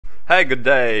Hey, good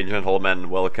day, gentlemen.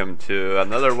 Welcome to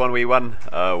another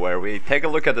 1v1, where we take a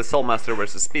look at the Soulmaster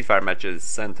versus Speedfire matches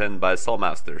sent in by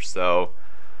Soulmaster. So,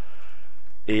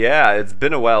 yeah, it's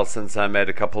been a while since I made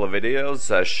a couple of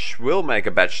videos. I will make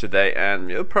a batch today, and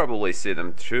you'll probably see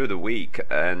them through the week.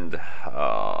 And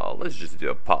let's just do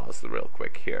a pause real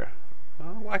quick here.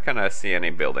 Why can't I see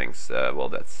any buildings? Well,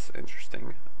 that's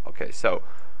interesting. Okay, so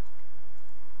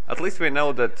at least we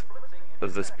know that the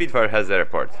Speedfire has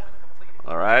airport.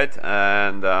 Alright,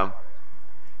 and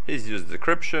he's used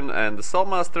decryption, and the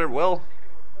Soulmaster, well,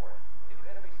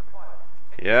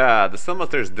 yeah, the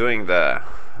Soulmaster is doing the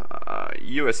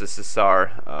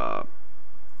USSR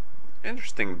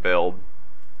interesting build.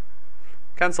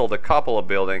 Cancelled a couple of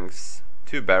buildings,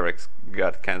 2 barracks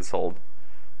got cancelled.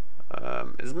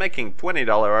 Is making $20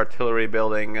 artillery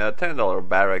building, $10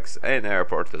 barracks, and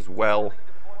airport as well.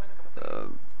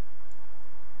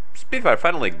 Speedfire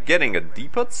finally getting a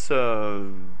depot,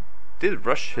 did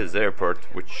rush his airport,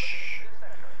 which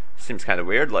seems kind of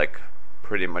weird, like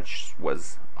pretty much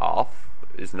was off,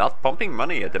 is not pumping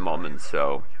money at the moment,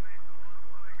 so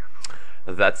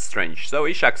that's strange. So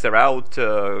Ishaks are out,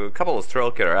 a couple of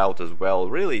Strelka are out as well.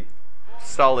 Really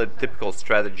solid, typical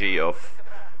strategy of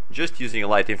just using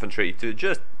light infantry to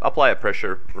just apply a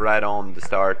pressure right on the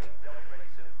start.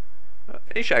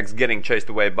 Ishak's getting chased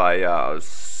away by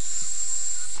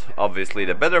obviously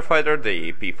the better fighter,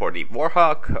 the P40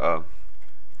 Warhawk.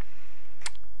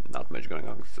 Not much going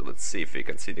on, so let's see if we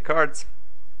can see the cards.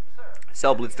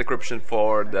 Cell Blitz decryption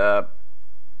for the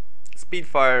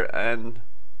Speedfire and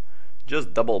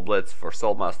just double blitz for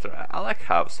Soulmaster. I like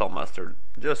how Soulmaster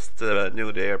just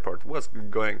knew the airport was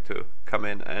going to come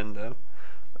in and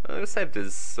saved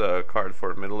his card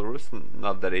for middle R.U.S.E.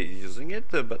 Not that he's using it,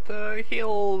 but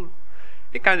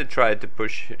he kind of tried to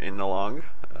push in along.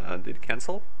 Did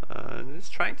cancel. Is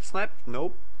trying to snipe.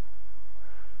 Nope.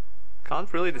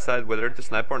 Can't really decide whether to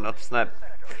snipe or not to snipe.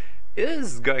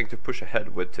 Is going to push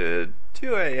ahead with 2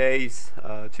 AAs,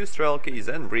 2 Strelkis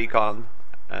and Recon.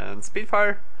 And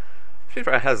Speedfire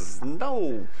has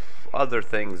no other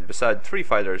things besides 3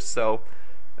 fighters, so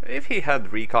if he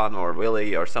had Recon or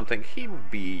Willy or something, he would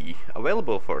be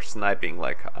available for sniping,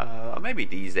 like maybe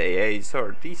these AAs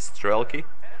or these Strelki.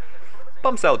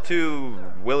 Pumps out 2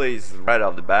 Willies right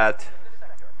off the bat.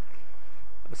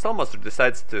 Soulmaster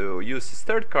decides to use his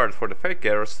 3rd card for the fake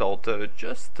air assault,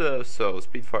 just so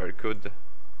Speedfire could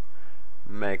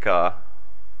make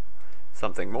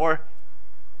something more.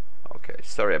 Okay,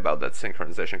 sorry about that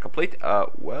synchronization complete.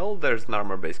 Well, there's an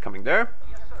armor base coming there.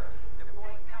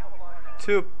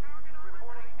 Two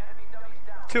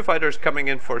fighters coming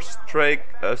in for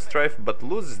strafe, but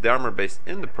loses the armor base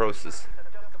in the process.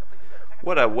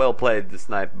 What a well played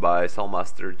snipe by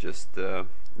Soulmaster, just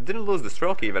didn't lose the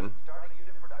stroke even.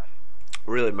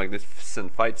 Really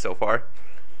magnificent fight so far.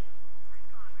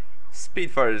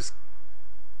 Speedfire is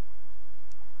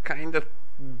kind of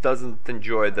doesn't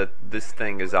enjoy that this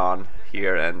thing is on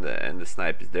here and the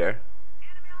snipe is there.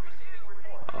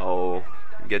 Oh,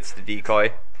 gets the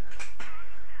decoy.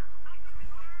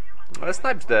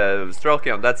 Snipes the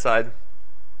Strelka on that side.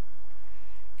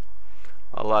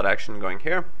 A lot of action going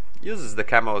here. Uses the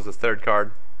camo as a 3rd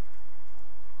card.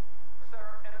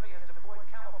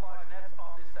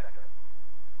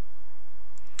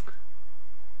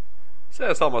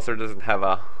 So Soulmaster doesn't have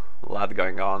a lot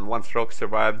going on. 1 stroke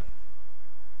survived.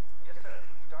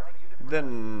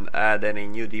 Didn't add any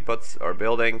new depots or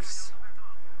buildings.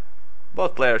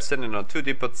 Both players sitting on 2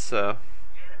 depots.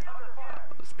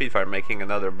 Speedfire making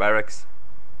another barracks.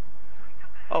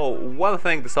 Oh, one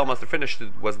thing the Soulmaster finished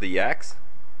was the Yaks.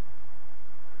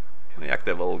 The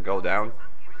active will go down.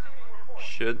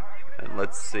 Should. And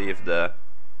let's see if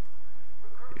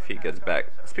he gets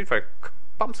back. Speedfire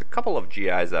pumps a couple of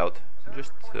GIs out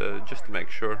just to make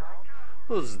sure.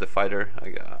 Loses the fighter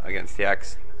against the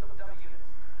Yaks.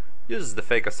 Uses the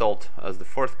fake assault as the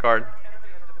 4th card.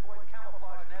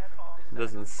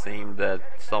 Doesn't seem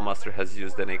that Soulmaster has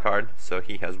used any card, so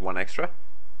he has 1 extra.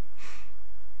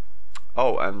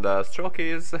 Oh, and Strelka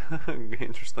is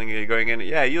interestingly going in.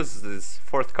 Yeah, he uses his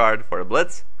 4th card for a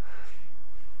blitz.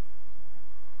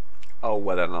 Oh,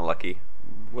 what an unlucky.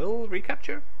 Will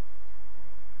recapture?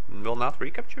 Will not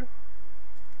recapture?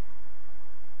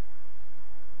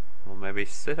 Well, maybe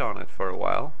sit on it for a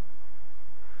while.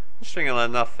 Interestingly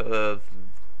enough,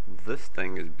 this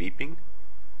thing is beeping.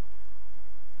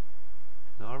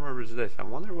 The armor resist. I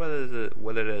wonder what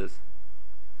it is.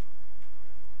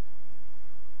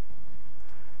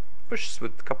 Pushes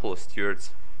with a couple of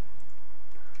stewards.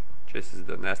 Chases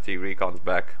the nasty recons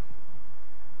back.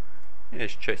 Yeah,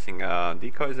 he's chasing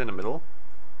decoys in the middle.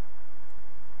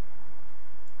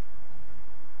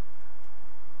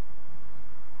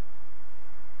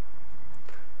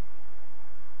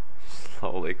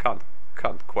 Well, they can't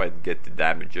quite get the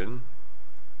damage in.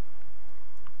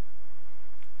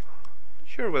 Not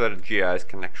sure whether the GIs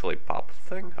can actually pop a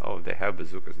thing. Oh, they have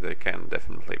bazookas. They can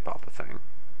definitely pop a thing.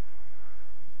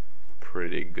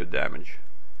 Pretty good damage.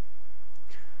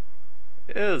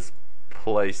 Is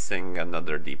placing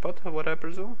another depot, what I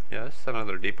presume? Yes,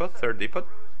 another depot, third depot.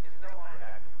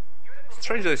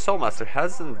 Strangely, Soulmaster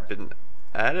hasn't been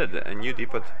added a new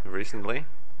depot recently.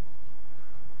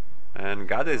 And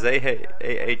got his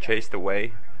AA chased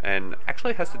away and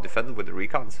actually has to defend with the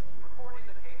recons.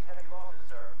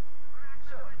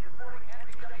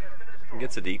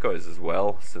 Gets the decoys as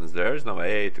well, since there's no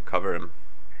AA to cover him.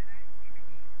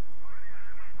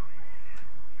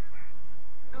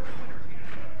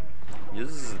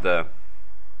 Uses the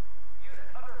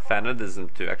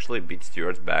fanatism to actually beat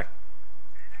Stewart's back.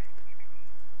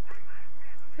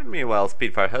 And meanwhile,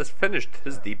 Speedfire has finished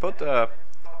his depot.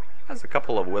 Has a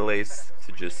couple of willies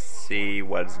to just see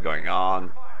what's going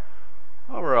on.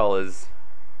 Overall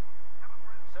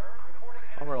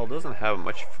doesn't have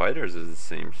much fighters as it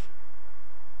seems.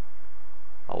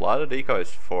 A lot of decoys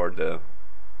for the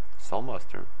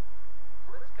Soulmaster.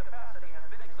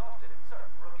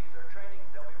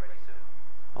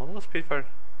 Although Speedfire,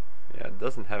 yeah,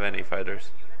 doesn't have any fighters.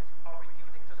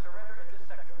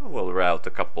 We'll route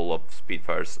a couple of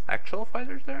Speedfire's actual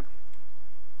fighters there.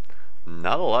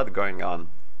 Not a lot going on.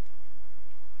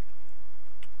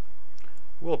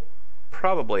 We'll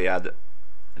probably add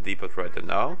a depot right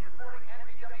now.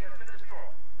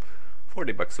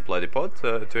 $40 supply depot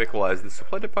to equalize the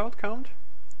supply depot count.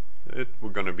 We're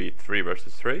gonna be 3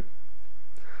 versus 3.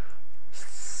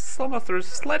 Soulmaster is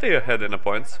slightly ahead in the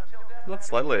points. Not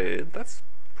slightly, that's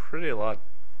pretty a lot.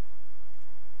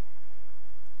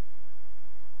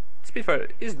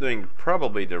 Speedfire is doing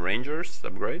probably the Rangers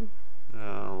upgrade.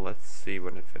 Let's see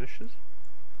when it finishes.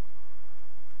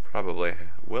 Probably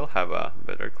will have a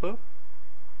better clue.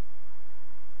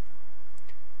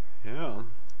 Yeah,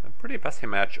 a pretty passive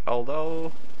match,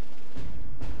 although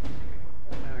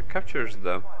captures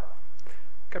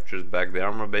back the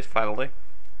armor base finally.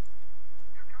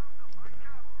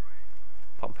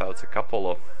 Pump out a couple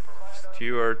of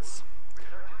Stewarts.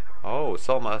 Oh,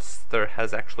 Soulmaster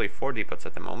has actually 4 depots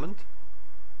at the moment.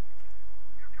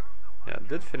 Yeah,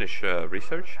 did finish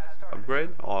research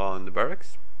upgrade on the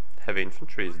barracks. Heavy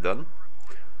infantry is done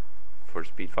for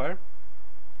Speedfire.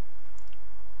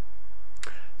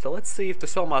 So let's see if the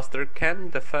Soulmaster can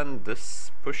defend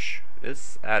this push.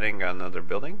 Is adding another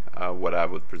building. What I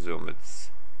would presume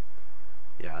it's,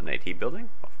 yeah, an AT building,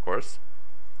 of course.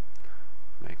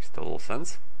 Makes total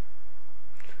sense.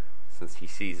 Since he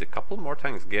sees a couple more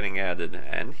tanks getting added,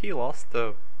 and he lost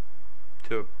the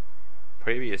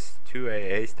previous 2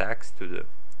 AA stacks to the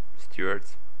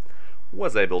Stewarts,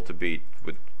 was able to beat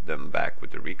with them back with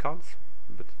the recons,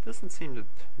 but it doesn't seem that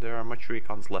there are much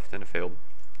recons left in the field.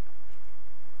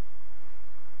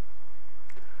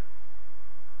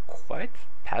 Quite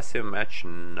passive match.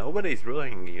 Nobody's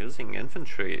really using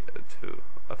infantry to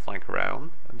flank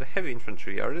around, and the heavy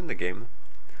infantry are in the game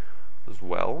as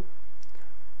well.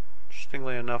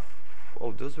 Interestingly enough,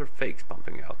 oh, those are fakes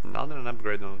pumping out, not an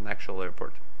upgrade on an actual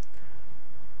airport.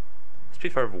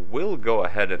 Speedfire will go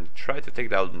ahead and try to take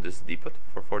down this depot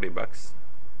for $40.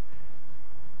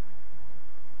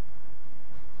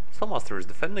 Soulmaster is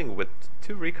defending with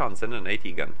 2 recons and an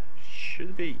AT gun.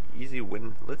 Should be easy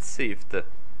win. Let's see if the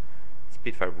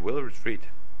Speedfire will retreat.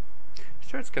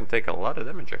 Stewarts can take a lot of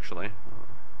damage actually.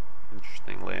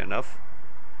 Interestingly enough.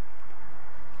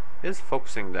 Is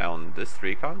focusing down this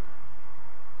recon.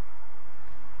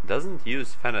 Doesn't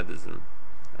use fanatism.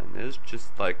 And is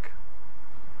just like,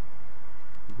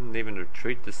 didn't even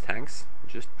retreat these tanks.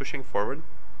 Just pushing forward.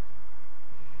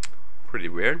 Pretty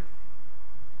weird.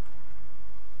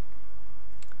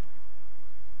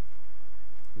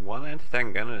 One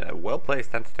anti-tank gun, a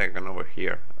well-placed anti-tank gun over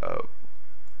here.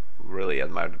 Really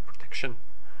admire the protection,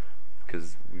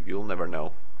 because you'll never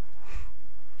know.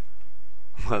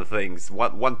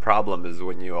 One problem is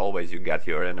when you got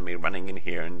your enemy running in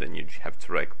here, and then you have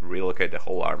to like relocate the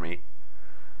whole army.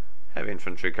 Heavy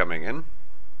infantry coming in.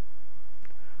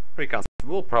 Recons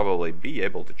will probably be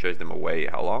able to chase them away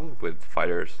along with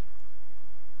fighters.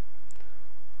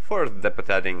 4th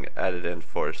depot added in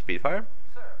for Speedfire.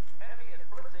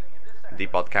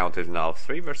 Depot count is now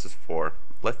 3 versus 4.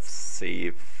 Let's see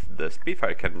if the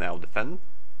Speedfire can now defend.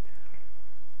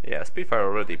 Yeah, Speedfire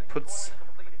already puts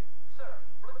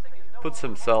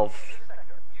himself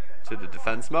to the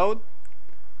defense mode.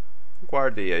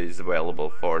 Guardia is available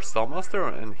for Soulmaster,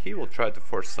 and he will try to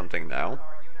force something now.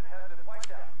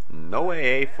 No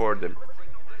AA for the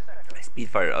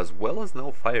Speedfire, as well as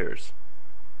no fires.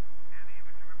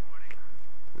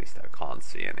 At least I can't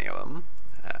see any of them.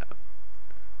 The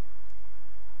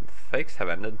fakes have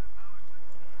ended.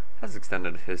 Has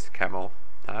extended his camo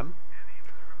time.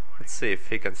 Let's see if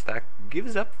he can stack.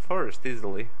 Gives up first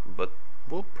easily, but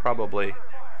will probably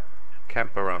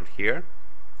camp around here.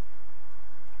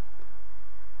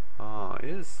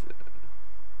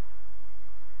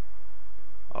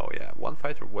 Oh yeah, one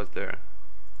fighter was there,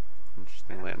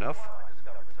 interestingly enough.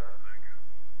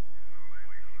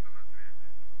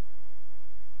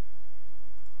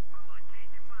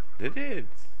 Did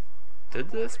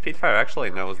the Speedfire actually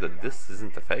knows that this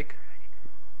isn't a fake?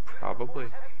 Probably.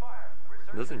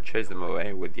 Doesn't chase them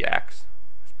away with the axe,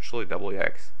 especially double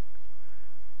axe.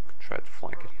 Could try to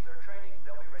flank it.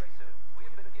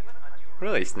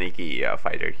 Really sneaky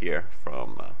fighter here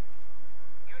from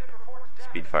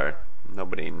Speedfire.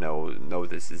 Nobody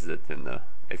notices it.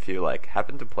 If you like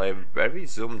happen to play very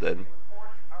zoomed in,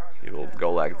 you will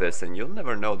go like this, and you'll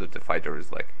never know that the fighter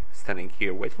is like standing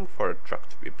here waiting for a truck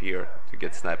to appear to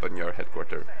get sniped on your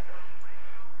headquarters.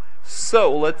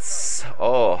 So let's.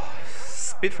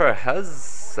 Speedfire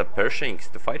has a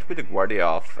Pershings to fight with the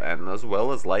Guardiov and as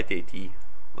well as light AT.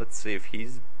 Let's see if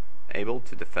he's able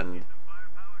to defend.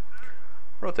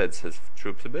 Rotates his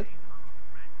troops a bit.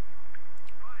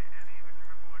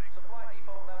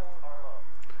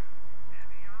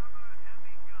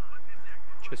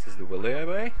 Chases the Willy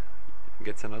away.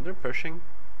 Gets another Pershing.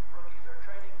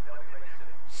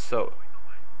 So,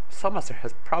 Soulmaster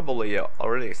has probably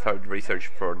already started research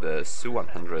for the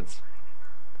Su-100s.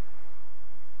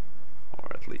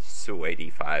 Or at least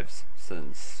Su-85s,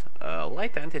 since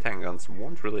light anti-tank guns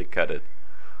won't really cut it.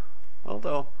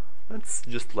 Although, it's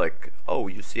just like, oh,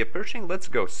 you see a Pershing, let's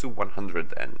go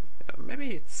Su-100, and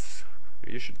maybe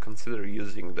you should consider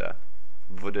using the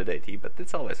wooded AT, but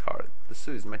it's always hard. The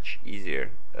Su is much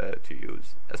easier to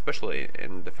use, especially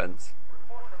in defense.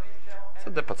 So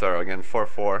the Pataro again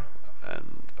 4-4,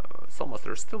 and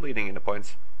Soulmaster is still leading in the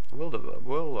points.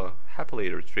 Will happily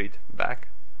retreat back.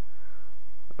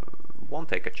 Won't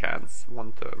take a chance,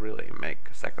 won't really make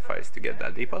a sacrifice to get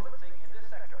that depot.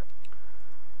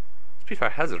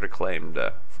 Speedfire has reclaimed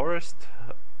the forest,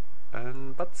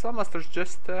 but Soulmaster's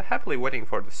just happily waiting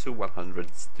for the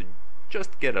Su-100s to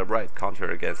just get a right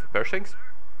counter against the Pershings.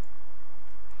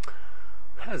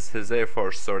 Has his Air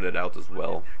Force sorted out as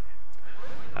well.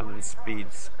 I mean, speed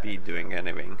doing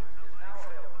anything.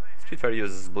 Speedfire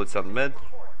uses blitz on mid.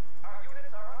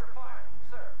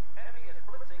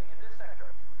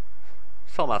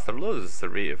 Soulmaster loses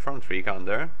the front recon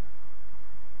there.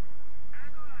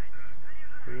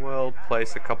 Will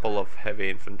place a couple of heavy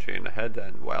infantry in the head,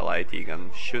 and while IT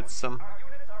gun shoots some.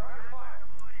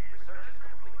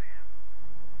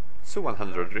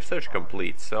 Su-100 research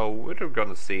complete, so we're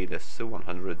gonna see the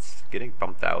Su-100s getting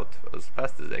pumped out as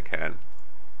fast as they can.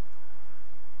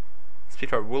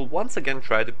 Speedfire will once again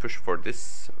try to push for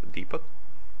this depot.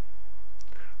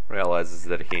 Realizes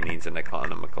that he needs an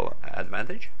economical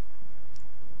advantage.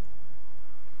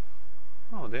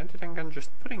 Oh, the anti-tank gun just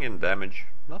putting in damage,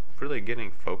 not really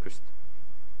getting focused.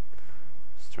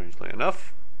 Strangely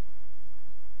enough.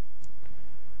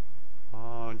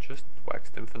 Just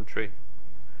waxed infantry.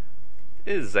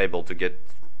 Is able to get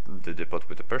the depot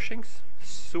with the Pershings.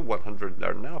 Su-100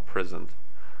 are now present.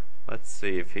 Let's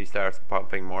see if he starts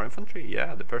pumping more infantry.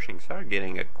 Yeah, the Pershings are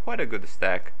getting quite a good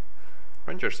stack.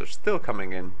 Rangers are still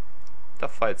coming in.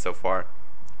 Tough fight so far.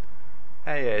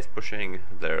 AA is pushing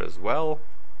there as well.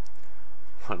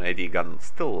 One AD gun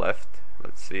still left.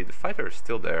 Let's see, the fighter is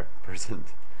still there,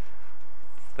 present.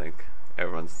 I think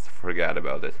everyone's forgot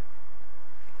about it.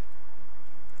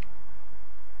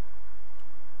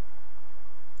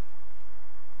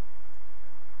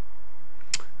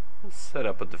 Let's set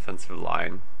up a defensive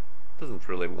line. Doesn't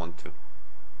really want to.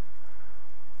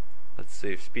 Let's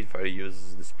see if Speedfire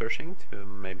uses this Pershing to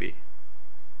maybe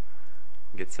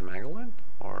get some angle in,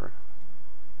 or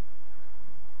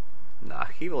nah,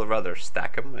 he will rather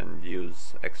stack them and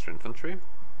use extra infantry,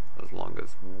 as long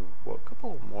as a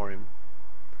couple more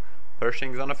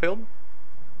Pershings on the field.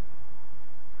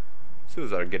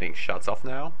 Sus are getting shots off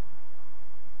now.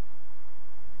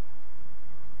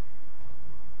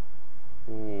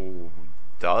 Ooh,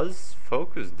 does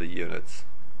focus the units.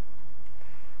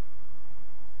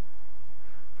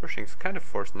 Pershing's kind of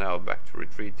forced now back to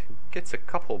retreat. Gets a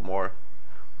couple more.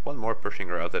 One more Pershing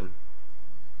routed.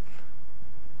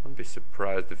 I'll be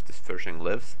surprised if this Pershing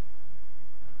lives.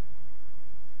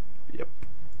 Yep.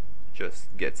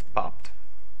 Just gets popped.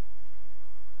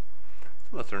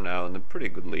 Soulmaster now in a pretty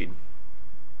good lead.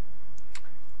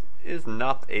 Is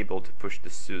not able to push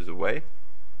the Sus away.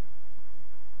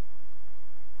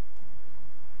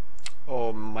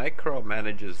 Oh, micro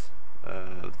manages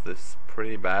This is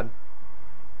pretty bad.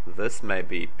 This may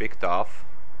be picked off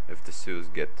if the Sioux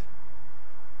get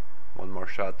one more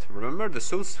shot. Remember, the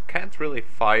Sioux can't really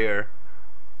fire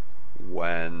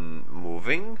when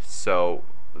moving, so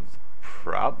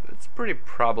it's pretty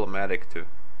problematic to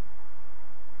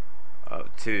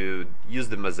use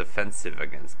them as offensive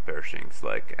against Pershings.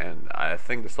 And I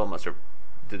think the Soulmaster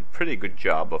did a pretty good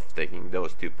job of taking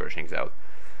those two Pershings out,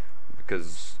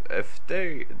 because if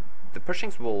the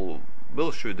Pershings will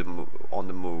shoot on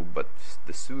the move, but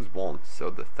the Sioux won't. So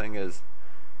the thing is,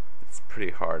 it's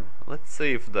pretty hard. Let's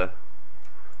see if the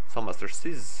Soulmaster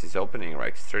sees his opening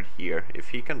right straight here. If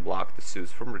he can block the Sioux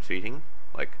from retreating,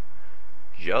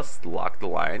 just lock the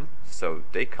line so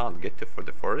they can't get for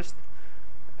the forest,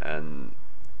 and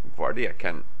Guardia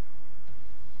can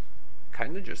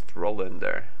kinda just roll in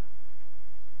there.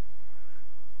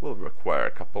 Will require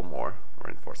a couple more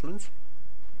reinforcements.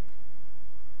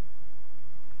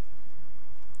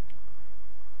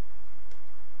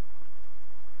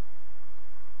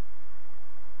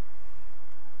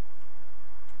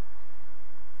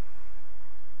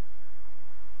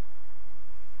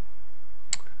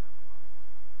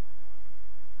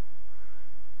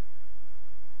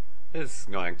 Is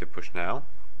going to push now,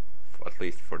 at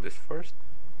least for this first.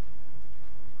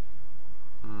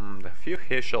 The few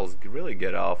hair shells really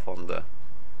get off on the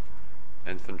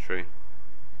infantry.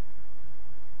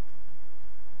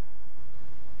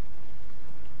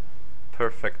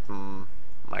 Perfect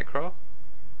micro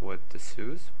with the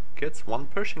Sioux. Gets one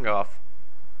Pershing off.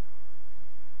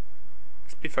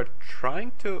 Speedfire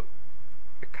trying to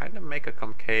kind of make a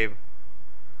concave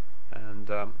and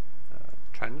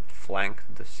trying to flank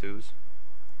the Sioux.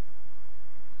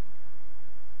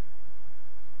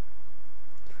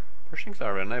 Pershings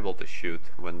are unable to shoot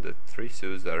when the three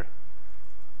Sioux are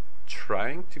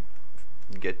trying to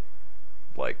get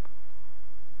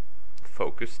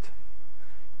focused.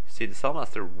 See, the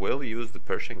Soulmaster will use the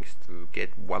Pershings to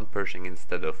get one Pershing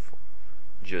instead of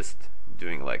just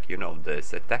doing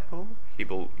this attack move. He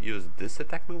will use this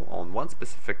attack move on one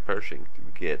specific Pershing to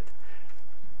get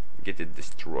it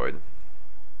destroyed.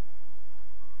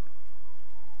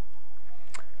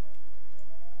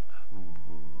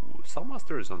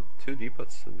 Soulmaster is on 2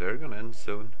 depots, and they're gonna end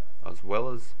soon, as well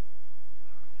as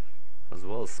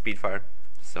Speedfire.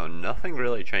 So nothing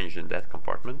really changed in that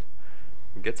compartment.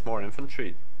 Gets more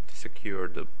infantry to secure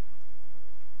the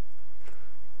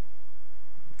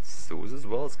Sioux, as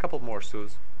well as a couple more Sioux.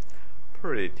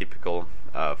 Pretty typical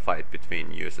fight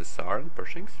between USSR and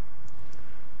Pershings.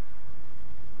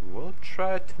 We'll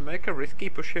try to make a risky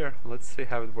push here. Let's see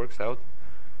how it works out.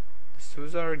 The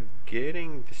Sioux are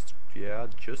getting this. Yeah,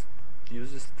 just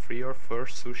uses 3 or 4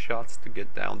 Sioux shots to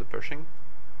get down the Pershing.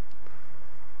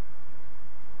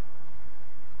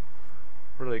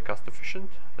 Really cost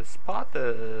efficient.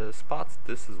 Spots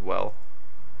this as well.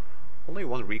 Only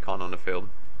 1 recon on the field.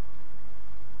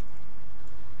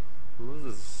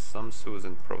 Loses some Sioux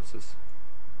in process.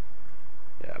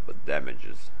 Yeah, but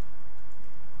damages.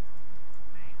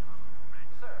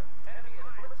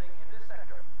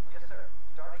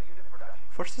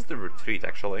 Forces the retreat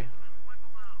actually.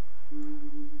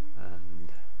 And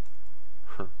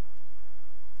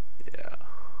yeah,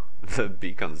 the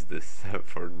beacons this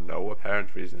for no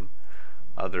apparent reason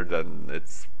other than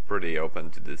it's pretty open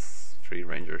to this 3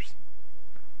 Rangers.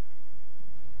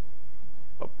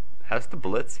 Well, has to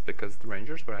blitz because the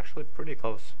Rangers were actually pretty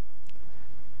close.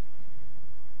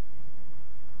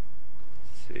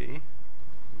 Let's see,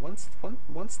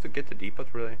 wants to get the depot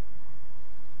really.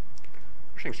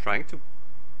 Pershing's trying to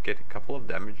get a couple of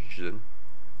damages in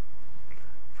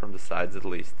from the sides at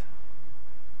least.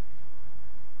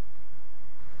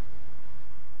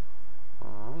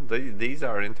 Oh, these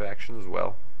are into action as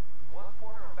well.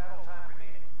 1/4 of battle time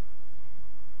remaining.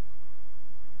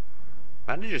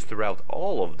 Manages to rout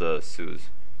all of the Sioux.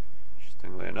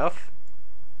 Interestingly enough,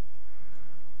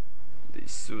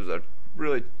 these Sioux are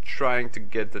really trying to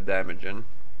get the damage in.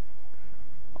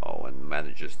 Oh, and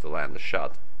manages to land a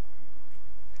shot.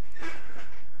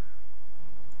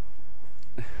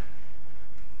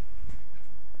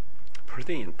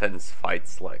 Pretty intense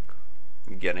fights,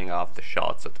 getting off the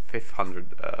shots at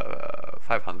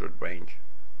 500 range.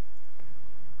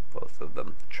 Both of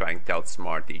them trying to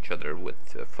outsmart each other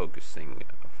with focusing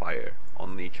fire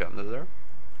on each other.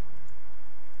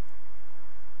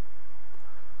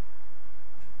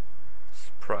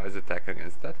 Surprise attack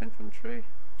against that infantry.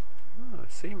 Oh,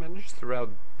 see, manages to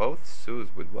rout both Sioux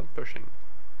with 1 Pershing.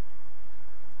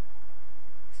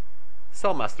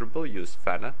 Soulmaster will use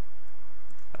Fana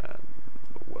and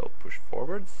will push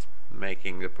forwards,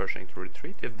 making the Pershing to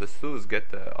retreat. If the Sioux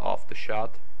get off the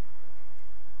shot,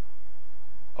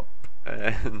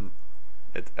 and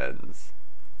it ends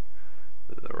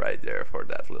right there for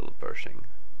that little Pershing.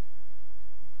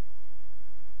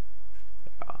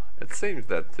 It seems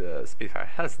that Speedfire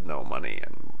has no money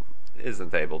and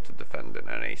isn't able to defend in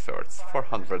any sorts.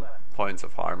 400 points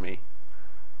of army.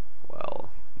 Well,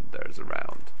 there's a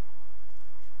round.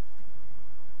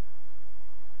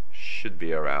 Should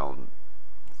be around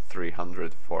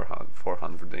 300,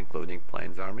 400 including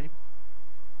planes army.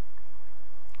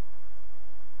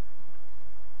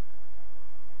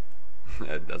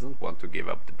 It doesn't want to give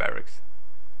up the barracks.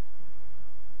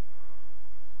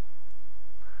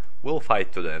 Will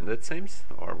fight to the end, it seems,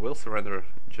 or will surrender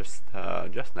just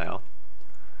now.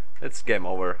 It's game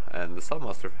over, and the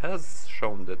Soulmaster has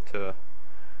shown that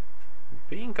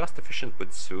being cost efficient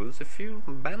with SUs, if you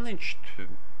manage to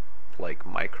like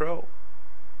micro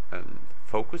and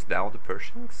focus down the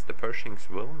Pershings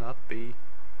will not be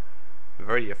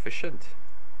very efficient.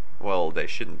 Well, they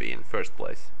shouldn't be in first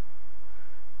place.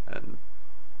 And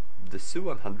the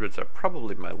Su-100s are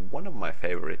probably one of my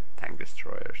favorite tank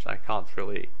destroyers. I can't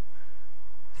really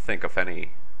think of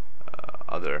any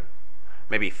other.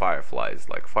 Maybe Fireflies,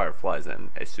 like Fireflies and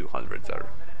Su-100s are.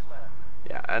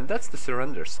 Yeah, and that's the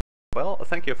surrenders. Well,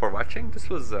 thank you for watching. This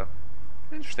was an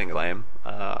interesting game.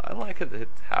 I like it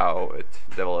how it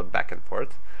developed back and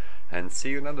forth. And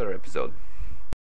see you in another episode.